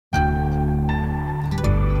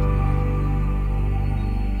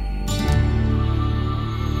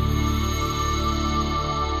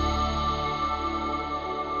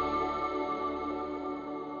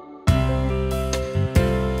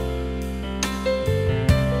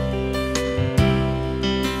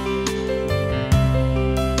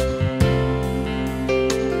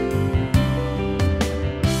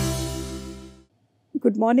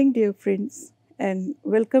morning, dear friends, and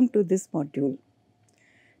welcome to this module.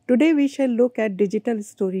 Today, we shall look at digital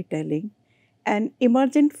storytelling, an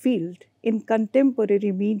emergent field in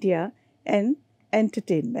contemporary media and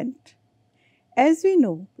entertainment. As we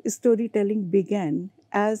know, storytelling began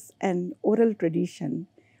as an oral tradition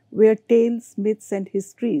where tales, myths, and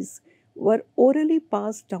histories were orally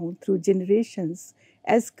passed down through generations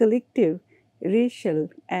as collective, racial,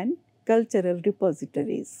 and cultural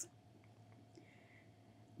repositories.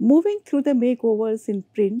 Moving through the makeovers in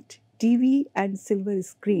print, TV, and silver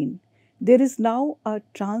screen, there is now a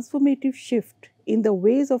transformative shift in the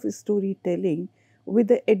ways of storytelling with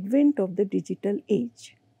the advent of the digital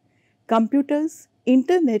age. Computers,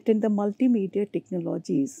 internet, and the multimedia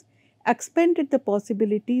technologies expanded the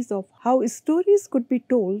possibilities of how stories could be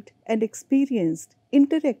told and experienced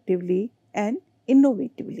interactively and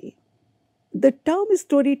innovatively. The term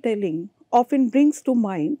storytelling often brings to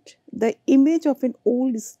mind the image of an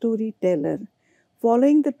old storyteller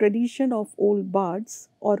following the tradition of old bards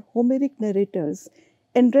or Homeric narrators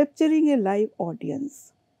enrapturing a live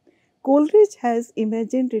audience. Coleridge has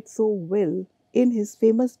imagined it so well in his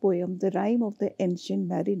famous poem, The Rime of the Ancient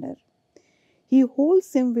Mariner. He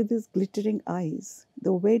holds him with his glittering eyes.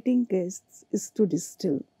 The wedding guests stood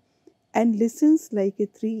still and listens like a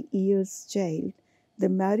 3 years child. The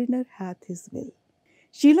mariner hath his will.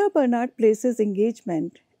 Sheila Bernard places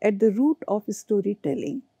engagement at the root of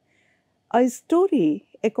storytelling. A story,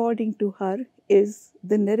 according to her, is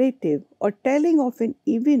the narrative or telling of an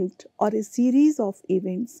event or a series of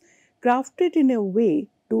events crafted in a way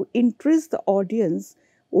to interest the audience,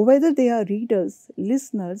 whether they are readers,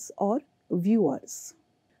 listeners, or viewers.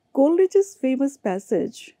 Coleridge's famous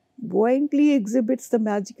passage buoyantly exhibits the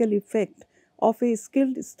magical effect of a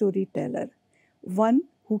skilled storyteller, one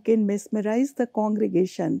who can mesmerize the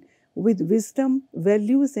congregation with wisdom,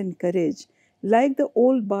 values, and courage, like the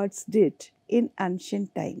old bards did in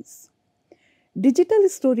ancient times. Digital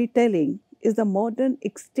storytelling is the modern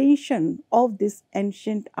extension of this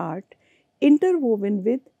ancient art, interwoven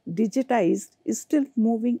with digitized, still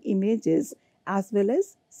moving images as well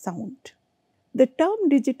as sound. The term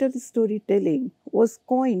digital storytelling was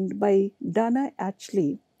coined by Dana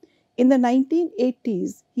Ashley. In the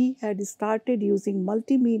 1980s, he had started using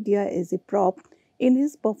multimedia as a prop in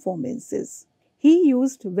his performances. He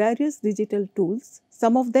used various digital tools,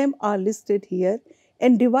 some of them are listed here,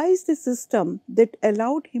 and devised a system that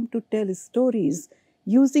allowed him to tell stories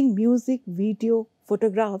using music, video,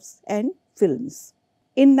 photographs, and films.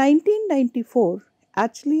 In 1994,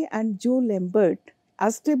 Ashley and Joe Lambert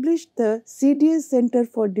established the CDS Center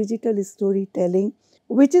for Digital Storytelling,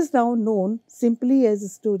 which is now known simply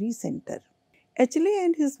as Story Center. Ashley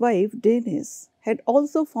and his wife Denise had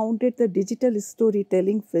also founded the Digital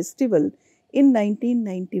Storytelling Festival in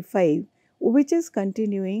 1995, which is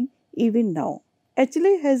continuing even now.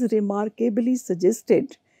 Ashley has remarkably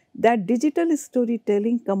suggested that digital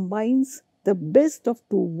storytelling combines the best of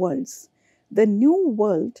two worlds: the new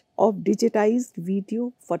world of digitized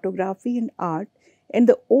video, photography, and art, and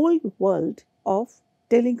the old world of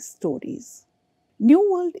telling stories.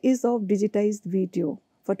 New world is of digitized video,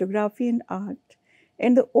 photography, and art,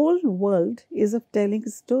 and the old world is of telling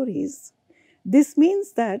stories. This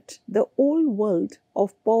means that the old world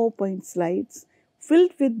of PowerPoint slides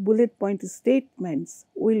filled with bullet point statements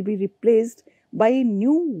will be replaced by a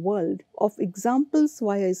new world of examples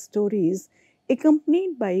via stories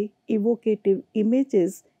accompanied by evocative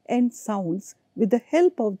images and sounds with the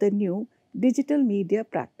help of the new digital media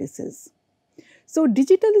practices. So,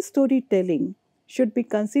 digital storytelling should be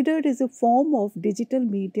considered as a form of digital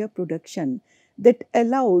media production that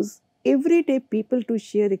allows everyday people to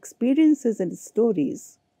share experiences and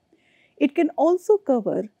stories. It can also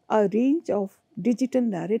cover a range of digital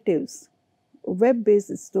narratives, web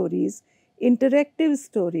based stories, interactive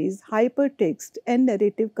stories, hypertext, and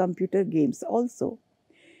narrative computer games also.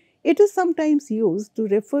 It is sometimes used to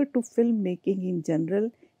refer to filmmaking in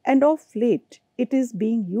general, and of late, it is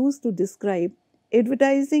being used to describe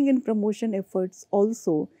advertising and promotion efforts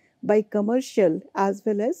also by commercial as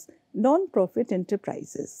well as non profit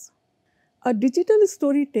enterprises. A digital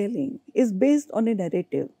storytelling is based on a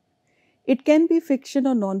narrative. It can be fiction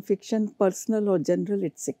or non fiction, personal or general,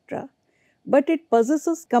 etc. But it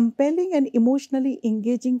possesses compelling and emotionally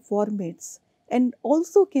engaging formats and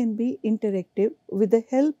also can be interactive with the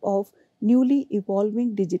help of newly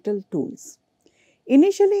evolving digital tools.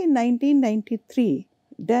 Initially in 1993,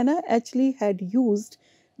 Dana Ashley had used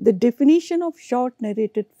the definition of short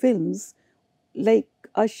narrated films like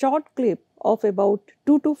a short clip of about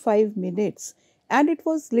 2 to 5 minutes, and it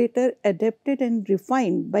was later adapted and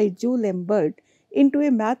refined by Joe Lambert into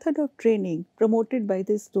a method of training promoted by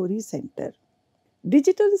the Story Center.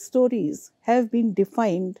 Digital stories have been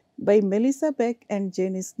defined by Melissa Beck and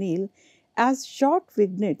Janice Neal as short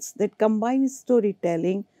vignettes that combine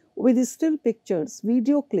storytelling with still pictures,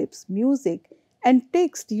 video clips, music, and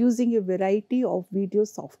text using a variety of video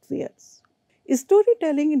softwares.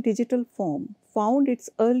 Storytelling in digital form found its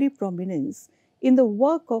early prominence in the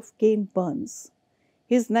work of Ken Burns.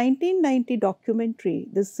 His 1990 documentary,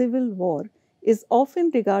 The Civil War, is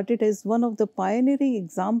often regarded as one of the pioneering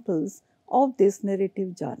examples of this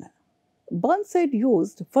narrative genre. Burns had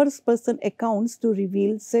used first person accounts to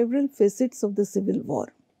reveal several facets of the Civil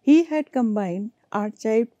War. He had combined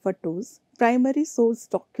archived photos, primary source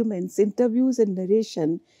documents, interviews, and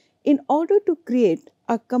narration in order to create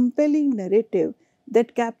a compelling narrative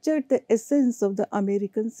that captured the essence of the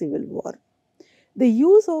American Civil War. The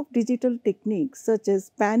use of digital techniques such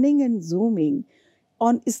as panning and zooming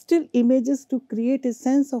on still images to create a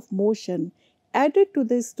sense of motion added to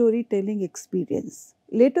the storytelling experience.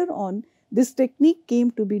 Later on, this technique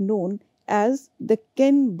came to be known as the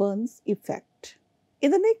Ken Burns effect.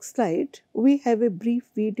 In the next slide, we have a brief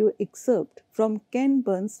video excerpt from Ken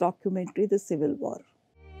Burns' documentary, The Civil War.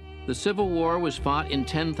 The Civil War was fought in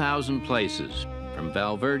 10,000 places, from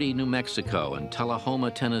Valverde, New Mexico, and Tullahoma,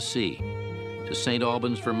 Tennessee, to St.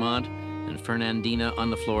 Albans, Vermont, and Fernandina on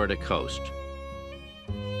the Florida coast.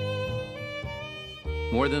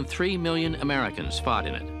 More than 3 million Americans fought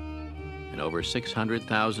in it, and over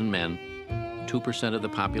 600,000 men, 2% of the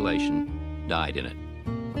population, died in it.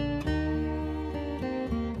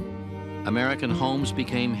 American homes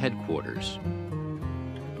became headquarters.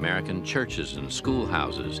 American churches and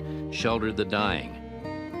schoolhouses sheltered the dying.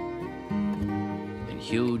 And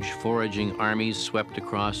huge foraging armies swept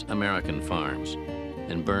across American farms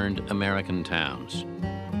and burned American towns.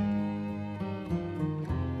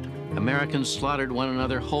 Americans slaughtered one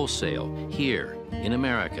another wholesale here in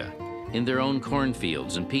America, in their own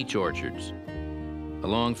cornfields and peach orchards,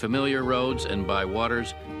 along familiar roads and by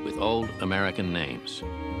waters with old American names.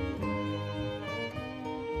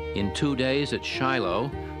 In 2 days at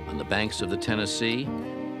Shiloh, on the banks of the Tennessee,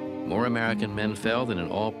 more American men fell than in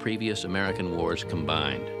all previous American wars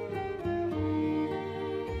combined.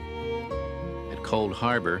 At Cold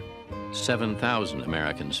Harbor, 7,000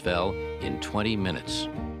 Americans fell in 20 minutes.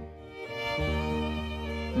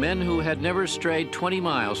 Men who had never strayed 20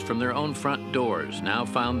 miles from their own front doors now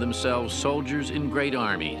found themselves soldiers in great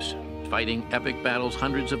armies, fighting epic battles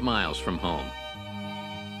hundreds of miles from home.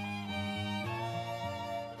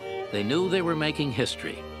 They knew they were making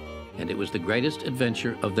history, and it was the greatest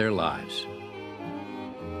adventure of their lives.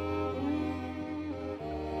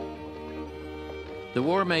 The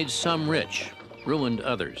war made some rich, ruined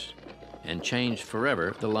others, and changed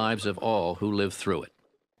forever the lives of all who lived through it.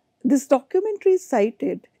 This documentary is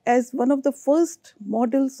cited as one of the first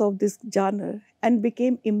models of this genre and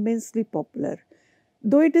became immensely popular,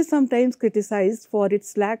 though it is sometimes criticized for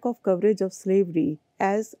its lack of coverage of slavery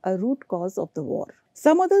as a root cause of the war.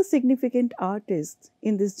 Some other significant artists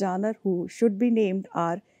in this genre who should be named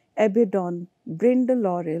are Abaddon, Brenda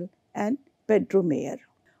Laurel, and Pedro Mayer.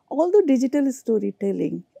 Although digital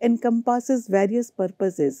storytelling encompasses various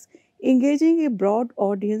purposes, engaging a broad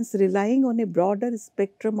audience relying on a broader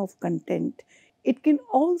spectrum of content, it can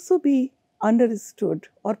also be understood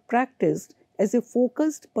or practiced as a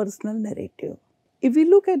focused personal narrative. If we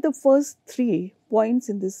look at the first 3 points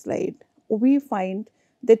in this slide, we find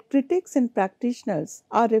that critics and practitioners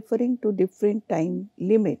are referring to different time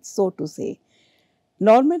limits, so to say.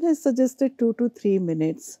 Norman has suggested 2 to 3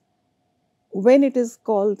 minutes. When it is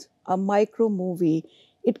called a micro movie,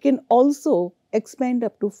 it can also expand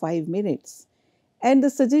up to 5 minutes. And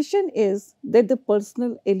the suggestion is that the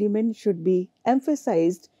personal element should be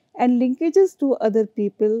emphasized and linkages to other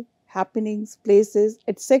people, happenings, places,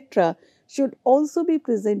 etc. should also be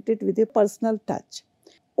presented with a personal touch.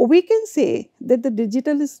 We can say that the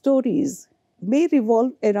digital stories may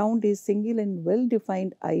revolve around a single and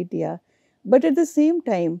well-defined idea, but at the same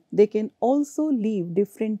time, they can also leave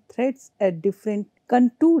different threads at different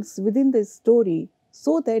contours within the story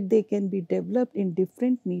so that they can be developed in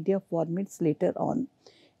different media formats later on.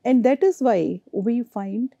 And that is why we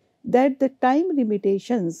find that the time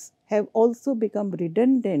limitations have also become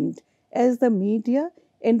redundant as the media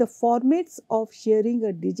and the formats of sharing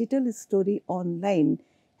a digital story online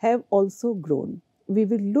have also grown. We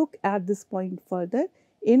will look at this point further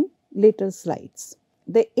in later slides.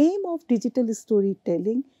 The aim of digital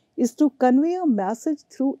storytelling is to convey a message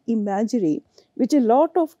through imagery, which a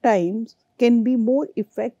lot of times can be more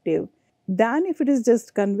effective than if it is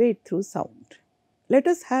just conveyed through sound. Let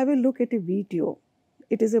us have a look at a video.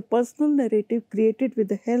 it is a personal narrative created with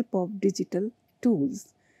the help of digital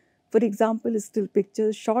tools. For example, still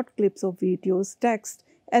pictures, short clips of videos, text,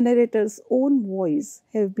 and narrator's own voice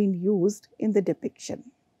have been used in the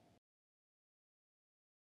depiction.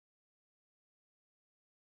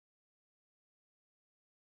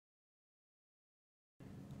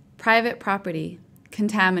 Private property,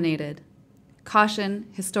 contaminated. Caution,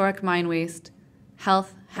 historic mine waste.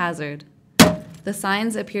 Health hazard. The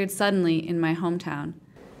signs appeared suddenly in my hometown.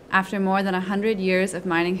 After more than 100 years of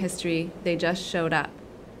mining history, they just showed up.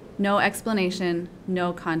 No explanation,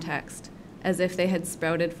 no context, as if they had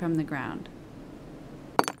sprouted from the ground.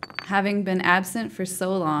 Having been absent for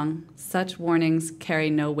so long, such warnings carry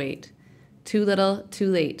no weight. Too little,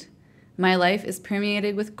 too late. My life is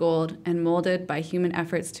permeated with gold and molded by human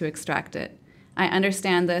efforts to extract it. I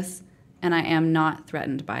understand this, and I am not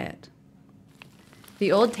threatened by it.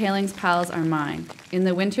 The old tailings piles are mine. In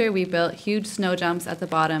the winter, we built huge snow jumps at the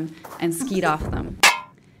bottom and skied off them.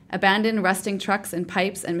 Abandoned rusting trucks and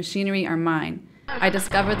pipes and machinery are mine. I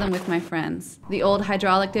discovered them with my friends. The old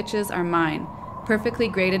hydraulic ditches are mine, perfectly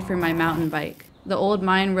graded for my mountain bike. The old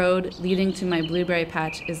mine road leading to my blueberry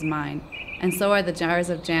patch is mine, and so are the jars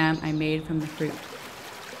of jam I made from the fruit.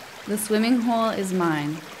 The swimming hole is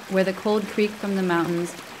mine, where the cold creek from the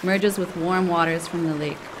mountains merges with warm waters from the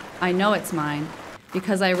lake. I know it's mine,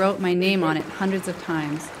 because I wrote my name on it hundreds of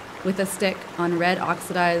times, with a stick on red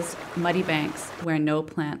oxidized muddy banks where no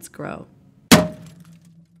plants grow.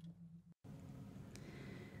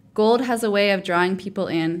 Gold has a way of drawing people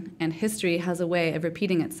in, and history has a way of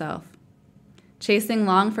repeating itself. Chasing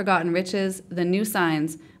long-forgotten riches, the new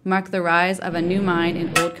signs mark the rise of a new mine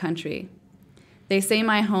in old country. They say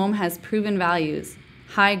my home has proven values,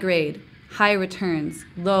 high grade, high returns,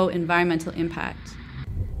 low environmental impact.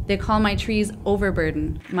 They call my trees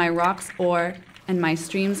overburdened, my rocks ore, and my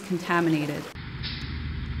streams contaminated.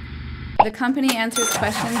 The company answers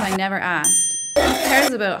questions I never asked. Who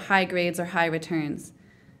cares about high grades or high returns?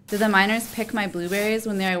 Do the miners pick my blueberries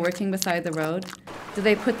when they are working beside the road? Do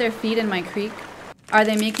they put their feet in my creek? Are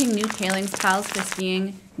they making new tailings piles for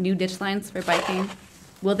skiing, new ditch lines for biking?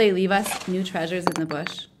 Will they leave us new treasures in the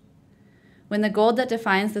bush? When the gold that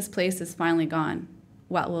defines this place is finally gone,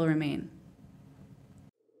 what will remain?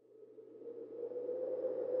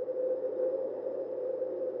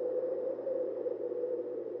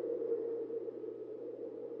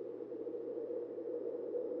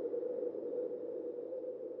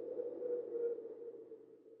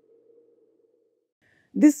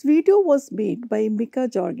 This video was made by Mika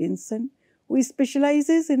Jorgensen, who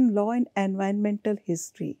specializes in law and environmental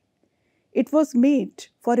history. It was made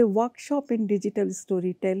for a workshop in digital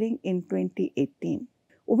storytelling in 2018.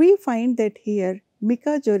 We find that here,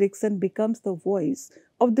 Mika Jorgensen becomes the voice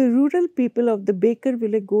of the rural people of the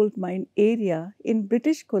Bakerville gold mine area in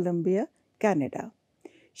British Columbia, Canada.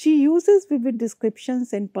 She uses vivid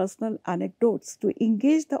descriptions and personal anecdotes to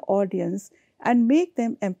engage the audience and make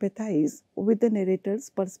them empathize with the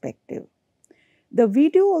narrator's perspective. The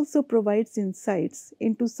video also provides insights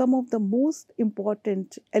into some of the most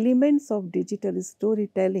important elements of digital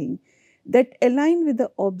storytelling that align with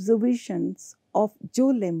the observations of Joe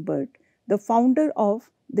Lambert, the founder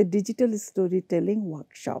of the Digital Storytelling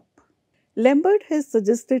Workshop. Lambert has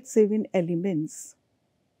suggested 7 elements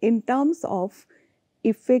in terms of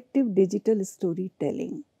effective digital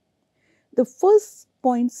storytelling. The first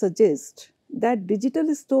point suggests that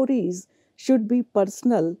digital stories should be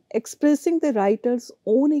personal, expressing the writer's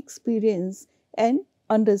own experience and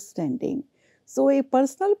understanding. So, a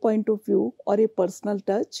personal point of view or a personal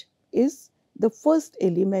touch is the first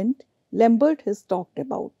element Lambert has talked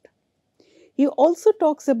about. He also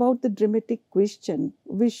talks about the dramatic question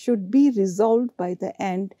which should be resolved by the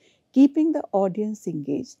end, keeping the audience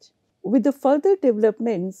engaged. With the further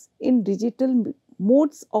developments in digital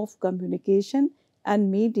modes of communication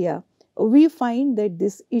and media, we find that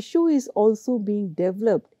this issue is also being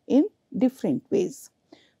developed in different ways.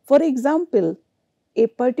 For example, a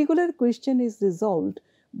particular question is resolved,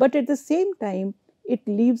 but at the same time, it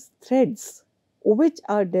leaves threads which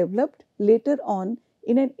are developed later on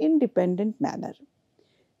in an independent manner.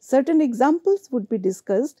 Certain examples would be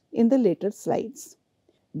discussed in the later slides.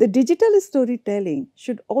 The digital storytelling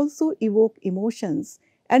should also evoke emotions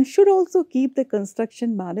and should also keep the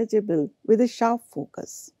construction manageable with a sharp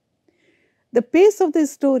focus. The pace of the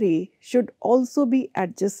story should also be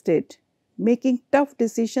adjusted, making tough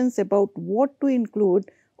decisions about what to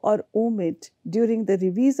include or omit during the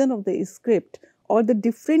revision of the script or the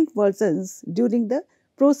different versions during the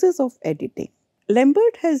process of editing.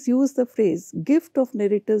 Lambert has used the phrase gift of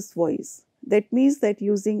narrator's voice. That means that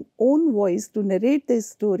using own voice to narrate the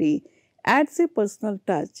story adds a personal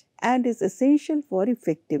touch, and is essential for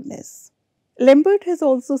effectiveness. Lambert has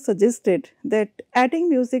also suggested that adding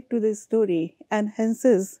music to the story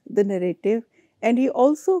enhances the narrative, and he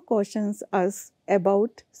also cautions us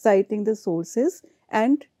about citing the sources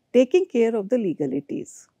and taking care of the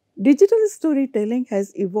legalities. Digital storytelling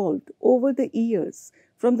has evolved over the years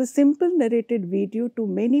from the simple narrated video to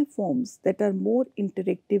many forms that are more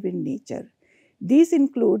interactive in nature. These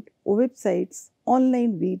include websites,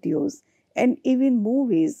 online videos, and even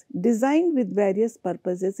movies designed with various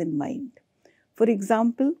purposes in mind. For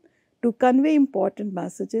example, to convey important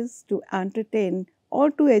messages, to entertain,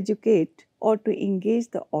 or to educate, or to engage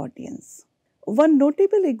the audience. One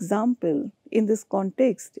notable example in this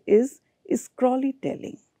context is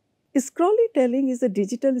scrollytelling. Scrollytelling is a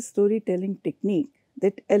digital storytelling technique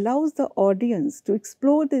that allows the audience to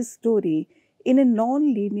explore the story in a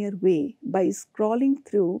non-linear way by scrolling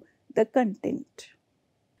through the content.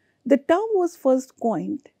 The term was first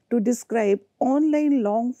coined to describe online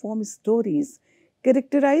long form stories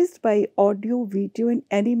characterized by audio, video, and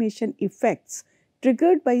animation effects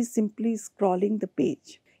triggered by simply scrolling the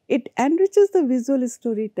page. It enriches the visual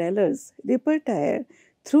storyteller's repertoire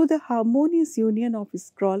through the harmonious union of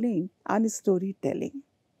scrolling and storytelling.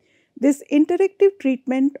 This interactive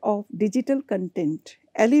treatment of digital content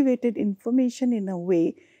elevated information in a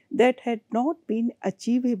way that had not been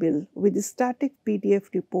achievable with static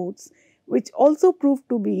PDF reports, which also proved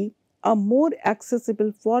to be a more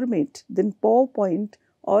accessible format than PowerPoint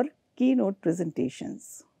or keynote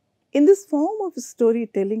presentations. In this form of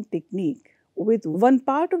storytelling technique, with one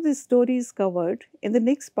part of the story is covered and the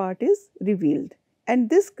next part is revealed. And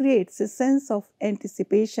this creates a sense of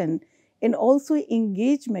anticipation and also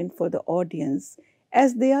engagement for the audience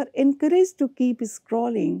as they are encouraged to keep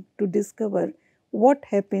scrolling to discover what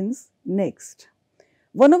happens next.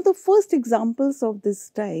 One of the first examples of this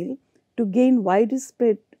style to gain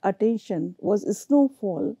widespread attention was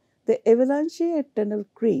Snowfall, the avalanche at Tunnel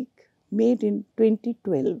Creek, made in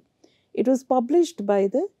 2012. It was published by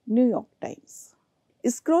the New York Times.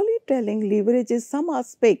 Scrollytelling leverages some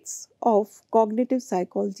aspects of cognitive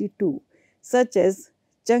psychology too, such as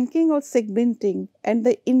chunking or segmenting and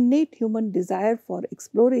the innate human desire for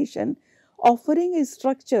exploration, offering a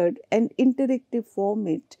structured and interactive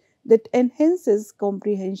format that enhances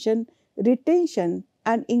comprehension, retention,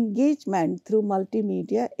 and engagement through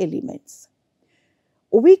multimedia elements.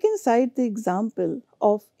 We can cite the example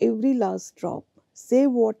of Every Last Drop.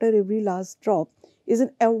 Save Water Every Last Drop is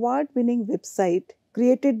an award winning website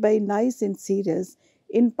created by Nice and Serious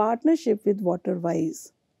in partnership with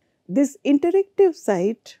WaterWise. This interactive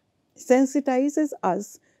site sensitizes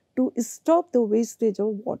us to stop the wastage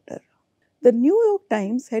of water. The New York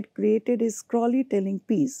Times had created a scrollytelling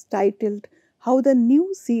piece titled How the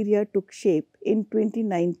New Syria Took Shape in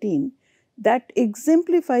 2019 that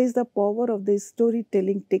exemplifies the power of the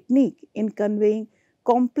storytelling technique in conveying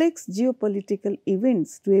complex geopolitical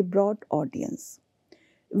events to a broad audience.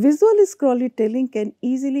 Visual scrollytelling can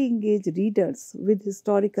easily engage readers with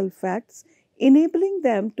historical facts, enabling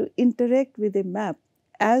them to interact with a map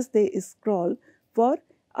as they scroll for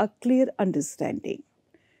a clear understanding.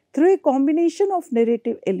 Through a combination of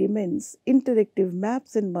narrative elements, interactive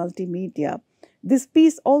maps, and multimedia, this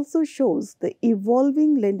piece also shows the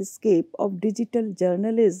evolving landscape of digital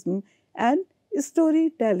journalism and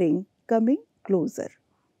storytelling coming closer.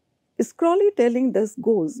 Scrollytelling thus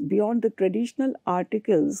goes beyond the traditional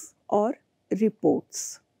articles or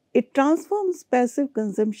reports. It transforms passive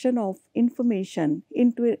consumption of information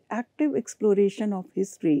into an active exploration of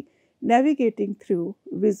history, navigating through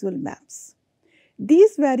visual maps.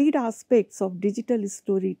 These varied aspects of digital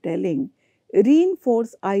storytelling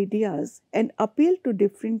reinforce ideas and appeal to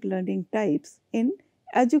different learning types in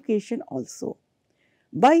education also.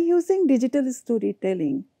 By using digital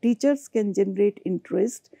storytelling, teachers can generate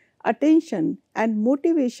interest, attention, and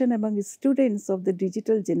motivation among students of the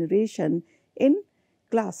digital generation in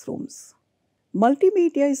classrooms.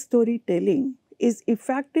 Multimedia storytelling is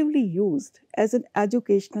effectively used as an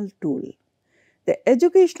educational tool. The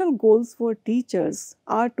educational goals for teachers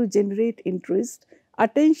are to generate interest,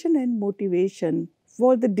 attention, and motivation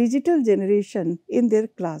for the digital generation in their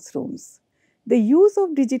classrooms. The use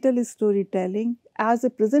of digital storytelling as a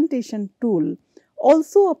presentation tool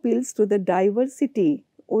also appeals to the diversity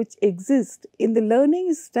which exists in the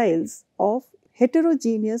learning styles of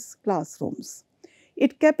heterogeneous classrooms.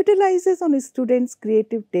 It capitalizes on students'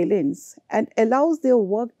 creative talents and allows their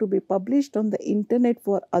work to be published on the internet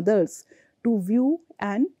for others to view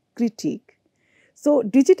and critique. So,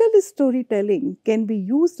 digital storytelling can be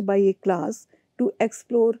used by a class to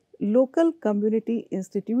explore local community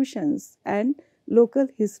institutions and local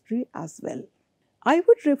history as well. I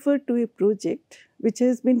would refer to a project which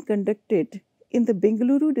has been conducted in the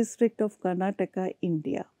Bengaluru district of Karnataka,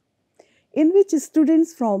 India, in which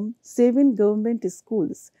students from 7 government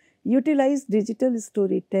schools utilized digital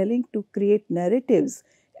storytelling to create narratives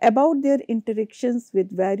about their interactions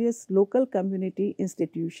with various local community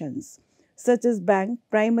institutions, such as bank,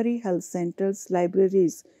 primary health centers,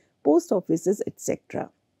 libraries, post offices, etc.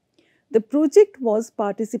 The project was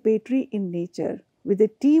participatory in nature, with a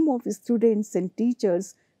team of students and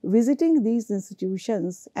teachers visiting these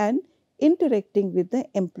institutions and interacting with the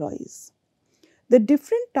employees. The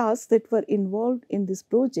different tasks that were involved in this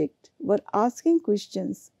project were asking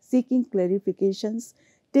questions, seeking clarifications,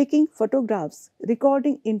 taking photographs,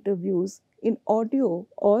 recording interviews in audio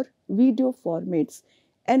or video formats,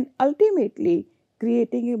 and ultimately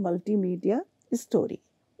creating a multimedia story.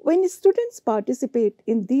 When students participate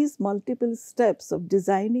in these multiple steps of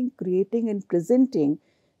designing, creating, and presenting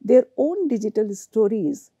their own digital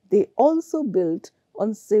stories, they also build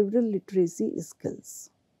on several literacy skills.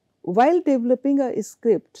 While developing a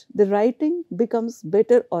script, the writing becomes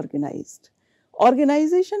better organized.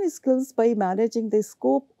 Organization skills by managing the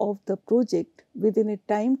scope of the project within a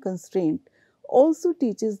time constraint also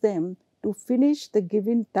teaches them to finish the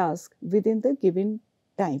given task within the given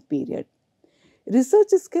time period. Research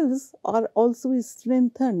skills are also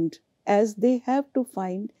strengthened as they have to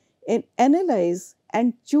find and analyze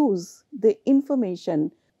and choose the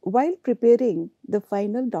information while preparing the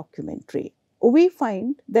final documentary. We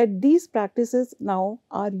find that these practices now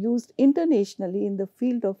are used internationally in the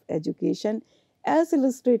field of education, as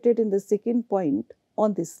illustrated in the second point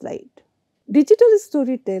on this slide. Digital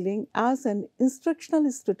storytelling as an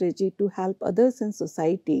instructional strategy to help others in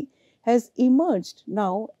society has emerged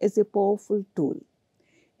now as a powerful tool.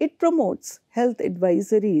 It promotes health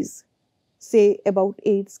advisories, say about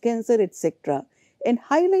AIDS, cancer, etc., and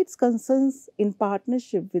highlights concerns in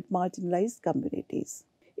partnership with marginalized communities.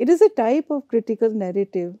 It is a type of critical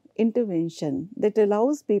narrative intervention that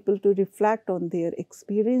allows people to reflect on their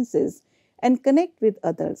experiences and connect with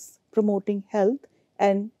others, promoting health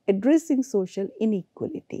and addressing social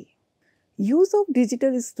inequality. Use of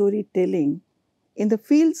digital storytelling in the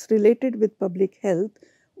fields related with public health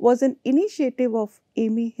was an initiative of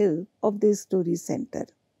Amy Hill of the Story Center.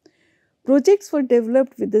 Projects were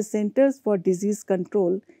developed with the Centers for Disease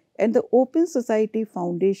Control and the Open Society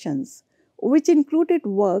Foundations, which included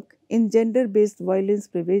work in gender-based violence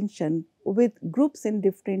prevention with groups in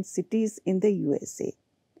different cities in the USA.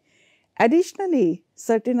 Additionally,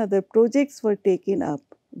 certain other projects were taken up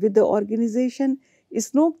with the organization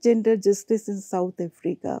Snoke Gender Justice in South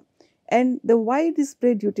Africa, and the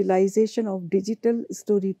widespread utilization of digital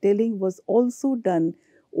storytelling was also done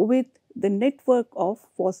with the network of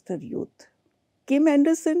foster youth. Kim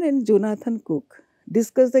Anderson and Jonathan Cook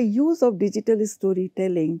discuss the use of digital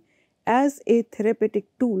storytelling as a therapeutic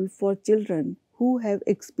tool for children who have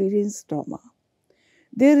experienced trauma.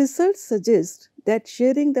 Their research suggests that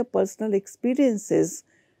sharing the personal experiences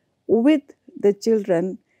with the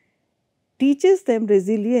children teaches them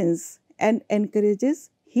resilience and encourages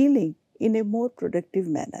healing in a more productive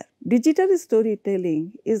manner. Digital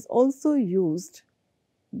storytelling is also used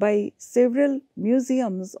by several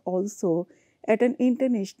museums also at an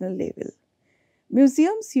international level.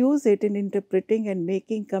 Museums use it in interpreting and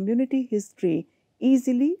making community history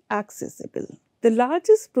easily accessible. The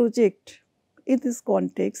largest project in this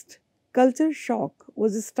context, Culture Shock,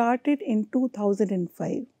 was started in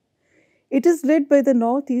 2005. It is led by the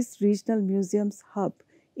Northeast Regional Museums Hub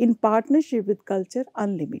in partnership with Culture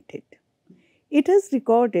Unlimited. It has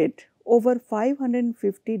recorded over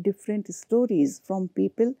 550 different stories from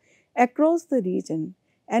people across the region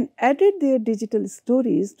and added their digital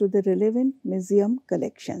stories to the relevant museum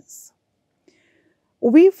collections.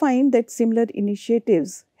 We find that similar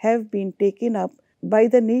initiatives have been taken up by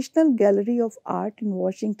the National Gallery of Art in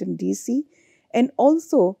Washington, D.C., and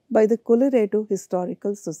also by the Colorado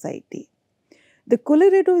Historical Society. The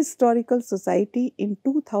Colorado Historical Society in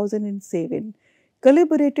 2007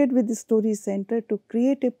 collaborated with the Story Center to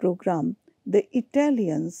create a program, The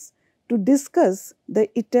Italians, to discuss the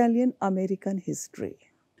Italian American history.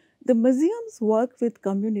 The museums work with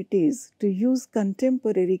communities to use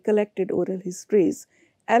contemporary collected oral histories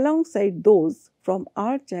alongside those from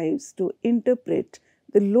archives to interpret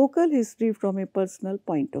the local history from a personal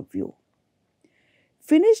point of view.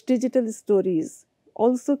 Finished digital stories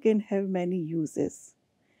also can have many uses.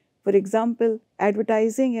 For example,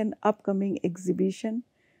 advertising an upcoming exhibition,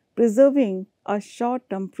 preserving a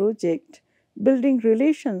short-term project, building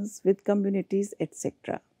relations with communities,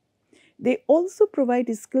 etc. They also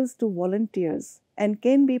provide skills to volunteers and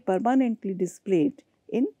can be permanently displayed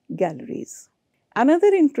in galleries. Another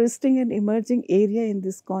interesting and emerging area in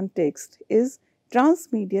this context is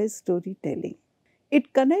transmedia storytelling.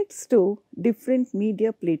 It connects to different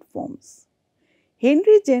media platforms.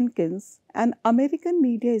 Henry Jenkins, an American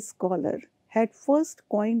media scholar, had first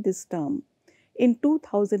coined this term in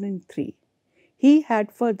 2003. He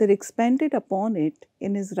had further expanded upon it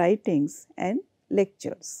in his writings and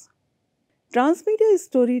lectures. Transmedia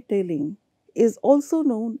storytelling is also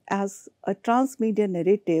known as a transmedia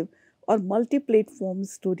narrative or multi platform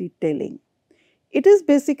storytelling. It is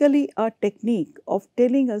basically a technique of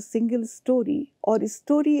telling a single story or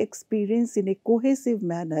story experience in a cohesive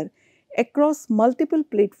manner across multiple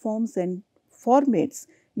platforms and formats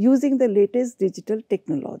using the latest digital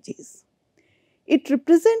technologies. It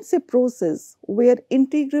represents a process where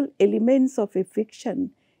integral elements of a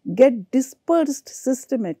fiction get dispersed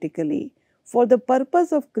systematically for the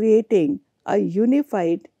purpose of creating a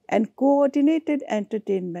unified and coordinated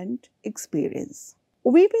entertainment experience.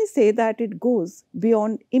 We may say that it goes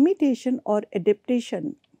beyond imitation or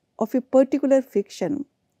adaptation of a particular fiction,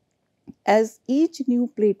 as each new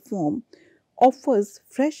platform offers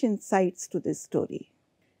fresh insights to the story.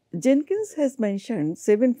 Jenkins has mentioned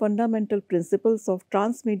 7 fundamental principles of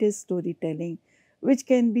transmedia storytelling, which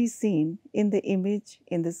can be seen in the image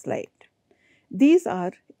in the slide. These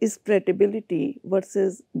are spreadability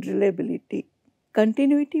versus reliability,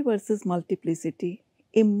 continuity versus multiplicity,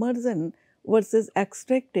 immersion versus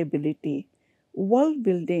extractability, world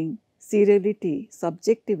building, seriality,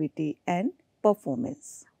 subjectivity, and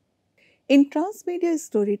performance. In transmedia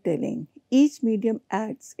storytelling, each medium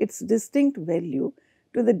adds its distinct value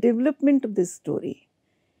to the development of the story.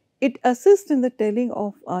 It assists in the telling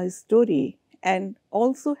of our story and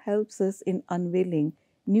also helps us in unveiling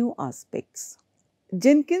new aspects.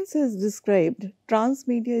 Jenkins has described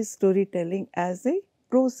transmedia storytelling as a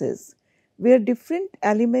process where different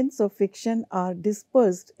elements of fiction are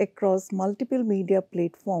dispersed across multiple media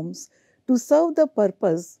platforms to serve the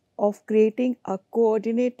purpose of creating a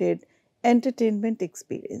coordinated entertainment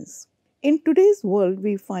experience. In today's world,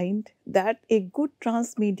 we find that a good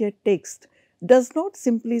transmedia text does not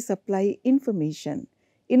simply supply information.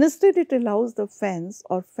 Instead, it allows the fans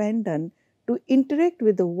or fandom to interact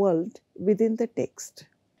with the world within the text.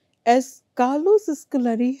 As Carlos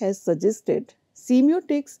Scolari has suggested,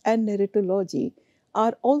 semiotics and narratology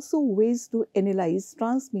are also ways to analyze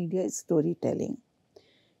transmedia storytelling.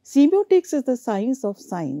 Semiotics is the science of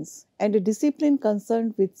science and a discipline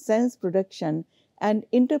concerned with sense production and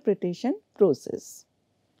interpretation process.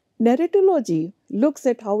 Narratology looks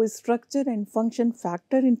at how structure and function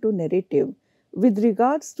factor into narrative with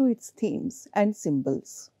regards to its themes and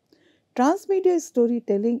symbols. Transmedia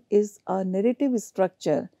storytelling is a narrative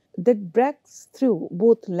structure that breaks through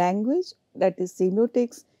both language, that is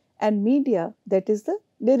semiotics, and media, that is the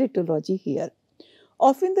narratology here.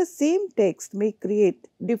 Often the same text may create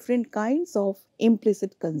different kinds of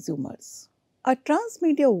implicit consumers. A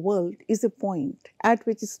transmedia world is a point at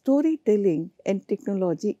which storytelling and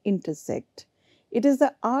technology intersect. It is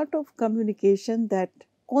the art of communication that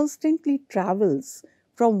constantly travels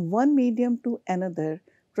from one medium to another,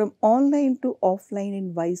 from online to offline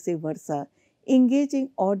and vice versa,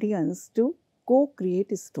 engaging audience to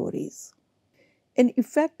co-create stories. An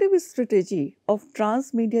effective strategy of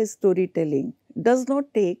transmedia storytelling does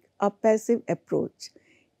not take a passive approach.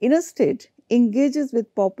 Instead, engages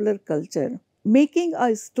with popular culture, making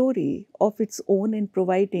a story of its own and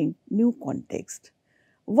providing new context.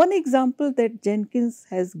 One example that Jenkins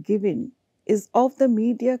has given is of the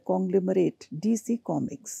media conglomerate DC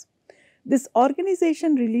Comics. This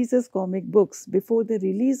organization releases comic books before the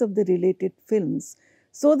release of the related films,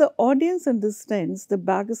 so the audience understands the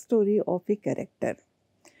backstory of a character.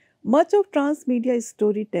 Much of transmedia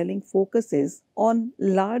storytelling focuses on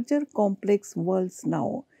larger complex worlds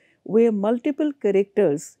now, where multiple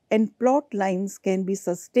characters and plot lines can be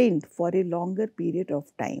sustained for a longer period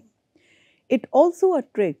of time. It also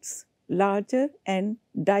attracts larger and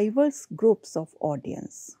diverse groups of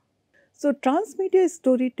audience. So, transmedia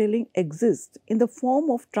storytelling exists in the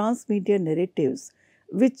form of transmedia narratives,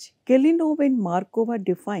 which Kelinov and Markova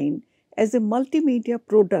define as a multimedia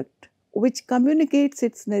product which communicates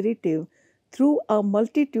its narrative through a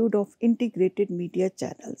multitude of integrated media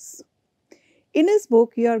channels. In his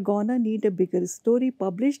book, You're Gonna Need a Bigger Story,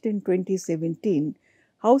 published in 2017,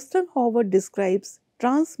 Houston Howard describes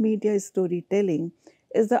transmedia storytelling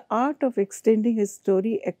as the art of extending a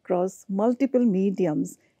story across multiple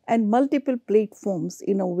mediums and multiple platforms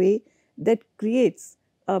in a way that creates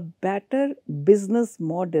a better business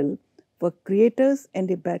model for creators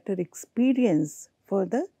and a better experience for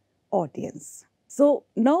the audience. So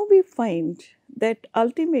now we find that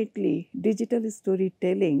ultimately digital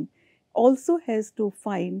storytelling also has to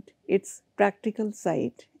find its practical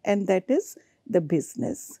side, and that is the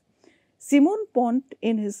business. Simon Pont,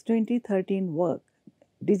 in his 2013 work,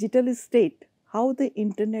 Digital State How the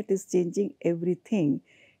Internet is Changing Everything,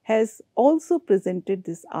 has also presented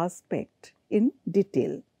this aspect in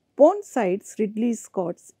detail. Pond cites Ridley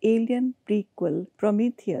Scott's Alien prequel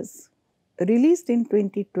Prometheus, released in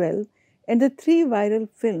 2012, and the three viral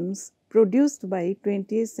films produced by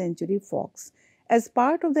 20th Century Fox as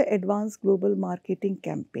part of the Advanced Global Marketing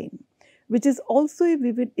Campaign, which is also a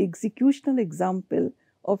vivid executional example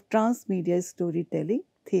of transmedia storytelling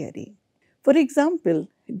theory. For example,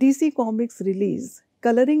 DC Comics release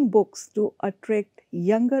coloring books to attract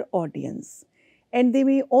younger audience, and they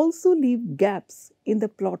may also leave gaps in the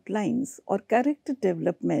plot lines or character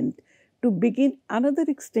development to begin another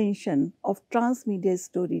extension of transmedia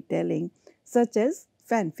storytelling such as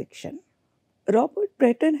fan fiction. Robert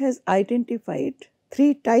Breton has identified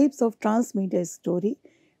three types of transmedia story: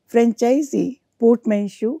 franchisee,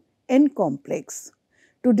 portmanteau, and complex,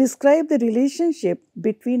 to describe the relationship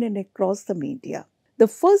between and across the media. The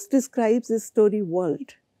first describes a story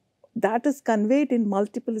world that is conveyed in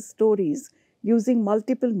multiple stories using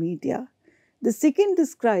multiple media. The second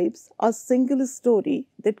describes a single story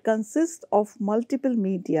that consists of multiple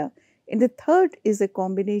media, and the third is a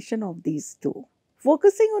combination of these two.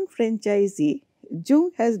 Focusing on franchisee,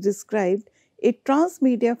 Jung has described a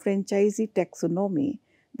transmedia franchisee taxonomy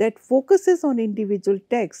that focuses on individual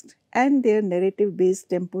text and their narrative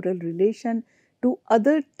based temporal relation to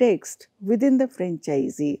other text within the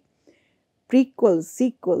franchisee: prequels,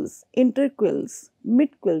 sequels, interquels,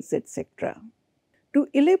 midquels, etc. To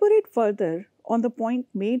elaborate further on the point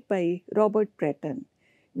made by Robert Breton,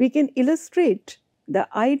 we can illustrate the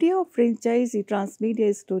idea of franchisee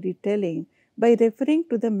transmedia storytelling by referring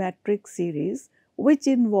to the Matrix series, which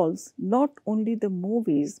involves not only the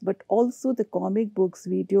movies but also the comic books,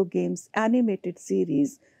 video games, animated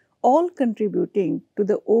series, all contributing to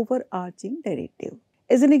the overarching narrative.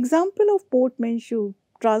 As an example of portmanteau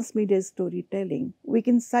transmedia storytelling, we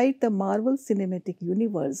can cite the Marvel Cinematic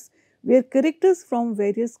Universe, where characters from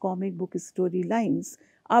various comic book storylines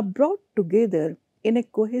are brought together in a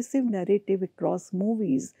cohesive narrative across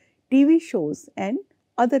movies, TV shows, and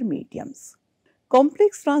other mediums.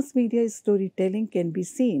 Complex transmedia storytelling can be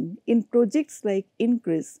seen in projects like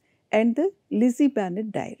Ingress and the Lizzie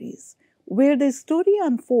Bennet Diaries, where the story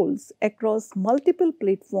unfolds across multiple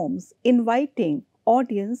platforms, inviting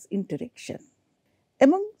audience interaction.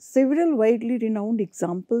 Among several widely renowned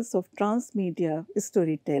examples of transmedia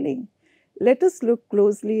storytelling, let us look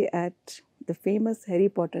closely at the famous Harry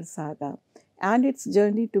Potter saga and its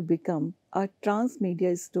journey to become a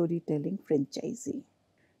transmedia storytelling franchisee.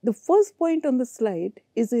 The first point on the slide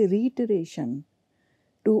is a reiteration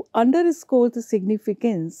to underscore the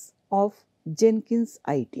significance of Jenkins'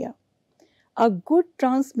 idea. A good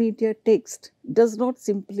transmedia text does not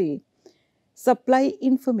simply supply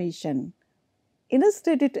information.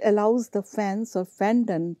 Instead, it allows the fans or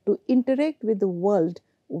fandom to interact with the world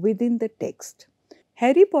within the text.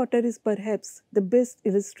 Harry Potter is perhaps the best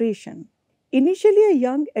illustration. Initially a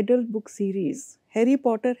young adult book series, Harry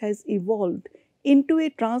Potter has evolved into a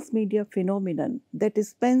transmedia phenomenon that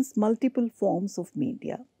spans multiple forms of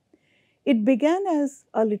media. It began as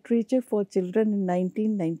a literature for children in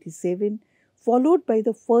 1997, followed by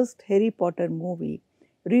the first Harry Potter movie,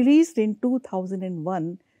 released in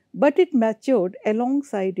 2001, but it matured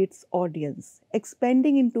alongside its audience,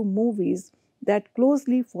 expanding into movies that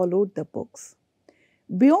closely followed the books.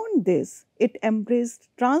 Beyond this, it embraced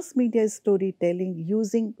transmedia storytelling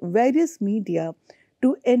using various media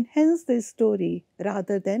to enhance the story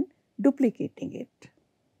rather than duplicating it.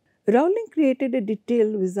 Rowling created a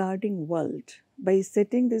detailed wizarding world by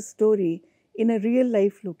setting the story in a real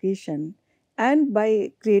life location and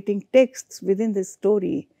by creating texts within the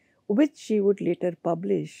story, which she would later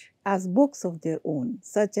publish as books of their own,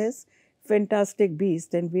 such as Fantastic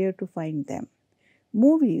Beasts and Where to Find Them.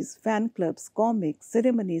 Movies, fan clubs, comics,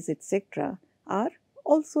 ceremonies, etc., are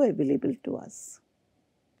also available to us.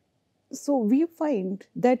 So we find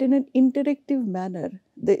that in an interactive manner,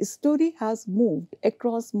 the story has moved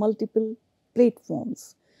across multiple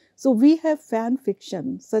platforms. So we have fan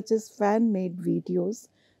fiction such as fan made videos,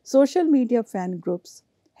 social media fan groups,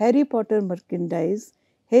 Harry Potter merchandise,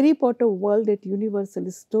 Harry Potter World at Universal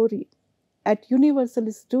Studios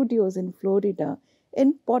in Florida,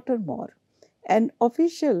 and Pottermore, an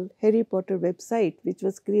official Harry Potter website which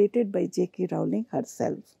was created by J.K. Rowling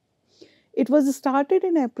herself. It was started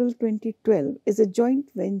in April 2012 as a joint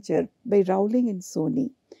venture by Rowling and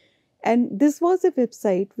Sony, And this was a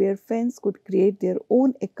website where fans could create their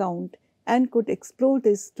own account and could explore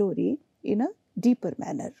this story in a deeper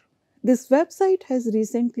manner. This website has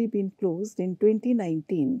recently been closed in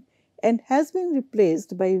 2019 and has been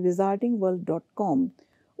replaced by wizardingworld.com,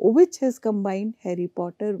 which has combined Harry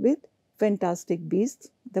Potter with Fantastic Beasts,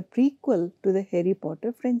 the prequel to the Harry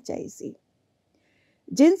Potter franchise.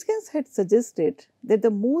 Jenkins had suggested that the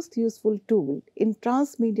most useful tool in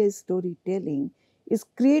transmedia storytelling is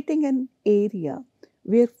creating an area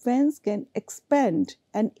where fans can expand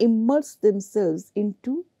and immerse themselves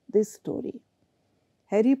into this story.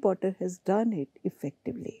 Harry Potter has done it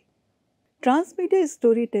effectively. Transmedia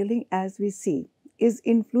storytelling, as we see, is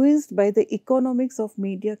influenced by the economics of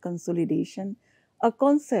media consolidation, a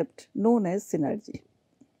concept known as synergy.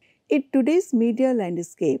 In today's media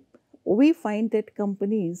landscape, we find that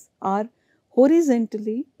companies are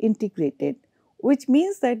horizontally integrated, which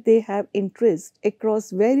means that they have interests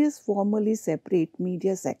across various formally separate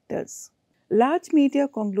media sectors. Large media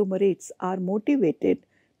conglomerates are motivated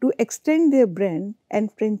to extend their brand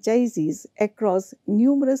and franchises across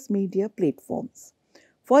numerous media platforms.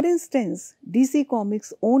 For instance, DC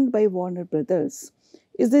Comics, owned by Warner Brothers,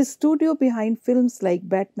 is the studio behind films like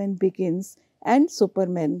Batman Begins and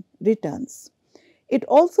Superman Returns. It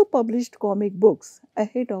also published comic books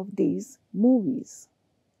ahead of these movies.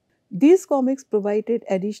 These comics provided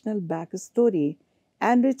additional backstory,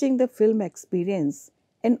 enriching the film experience,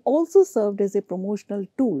 and also served as a promotional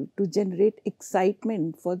tool to generate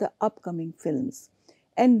excitement for the upcoming films.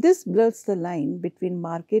 And this blurs the line between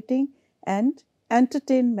marketing and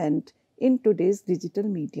entertainment in today's digital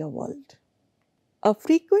media world. A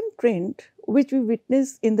frequent trend which we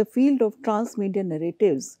witness in the field of transmedia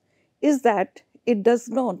narratives is that it does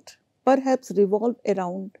not perhaps revolve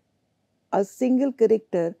around a single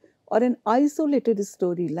character or an isolated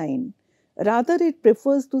storyline. Rather, it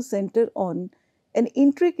prefers to center on an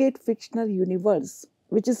intricate fictional universe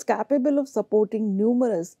which is capable of supporting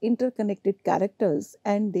numerous interconnected characters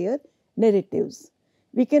and their narratives.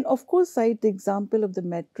 We can, of course, cite the example of the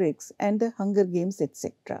Matrix and the Hunger Games,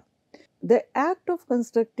 etc. The act of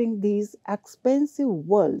constructing these expansive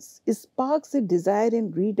worlds sparks a desire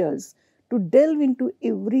in readers to delve into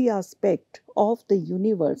every aspect of the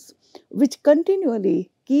universe, which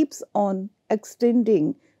continually keeps on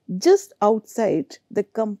extending just outside the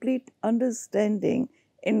complete understanding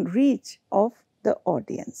and reach of the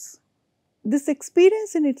audience. This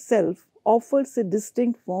experience in itself offers a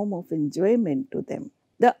distinct form of enjoyment to them.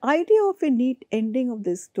 The idea of a neat ending of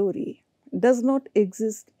this story does not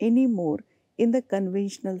exist anymore in the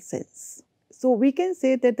conventional sense. So, we can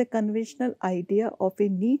say that the conventional idea of a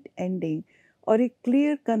neat ending or a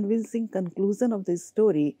clear, convincing conclusion of the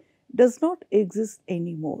story does not exist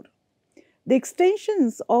anymore. The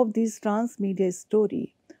extensions of this transmedia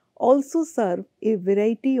story also serve a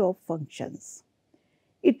variety of functions.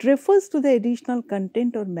 It refers to the additional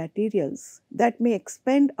content or materials that may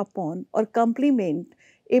expand upon or complement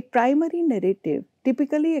a primary narrative,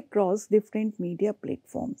 typically across different media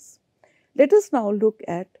platforms. Let us now look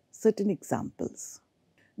at certain examples.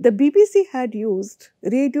 The BBC had used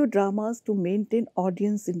radio dramas to maintain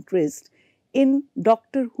audience interest in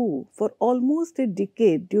Doctor Who for almost a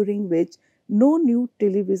decade, during which no new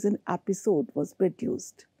television episode was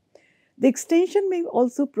produced. The extension may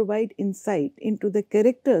also provide insight into the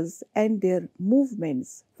characters and their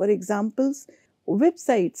movements. For example,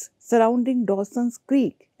 websites surrounding Dawson's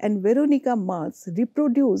Creek and Veronica Mars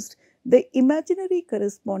reproduced the imaginary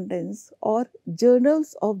correspondence or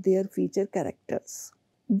journals of their feature characters.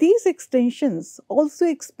 These extensions also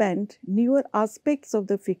expand newer aspects of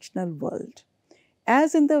the fictional world.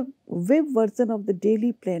 As in the web version of the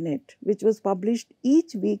Daily Planet, which was published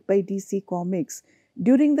each week by DC Comics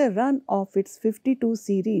during the run of its 52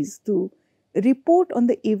 series to report on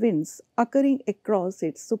the events occurring across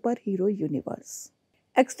its superhero universe.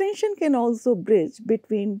 Extension can also bridge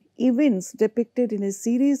between events depicted in a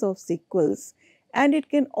series of sequels, and it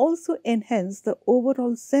can also enhance the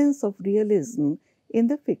overall sense of realism in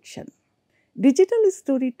the fiction. Digital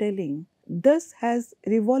storytelling thus has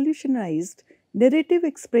revolutionized narrative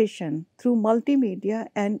expression through multimedia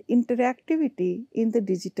and interactivity in the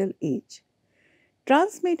digital age.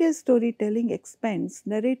 Transmedia storytelling expands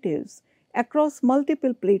narratives across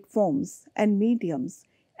multiple platforms and mediums,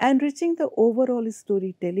 enriching the overall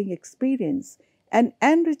storytelling experience and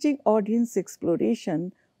enriching audience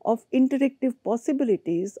exploration of interactive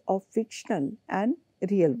possibilities of fictional and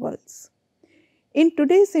real worlds. In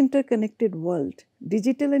today's interconnected world,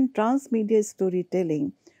 digital and transmedia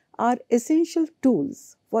storytelling are essential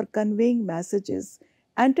tools for conveying messages,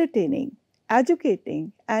 entertaining,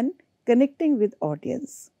 educating, and connecting with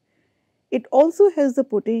audience. It also has the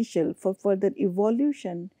potential for further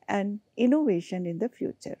evolution and innovation in the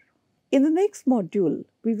future. In the next module,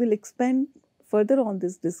 we will expand further on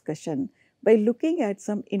this discussion by looking at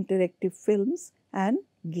some interactive films and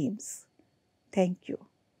games. Thank you.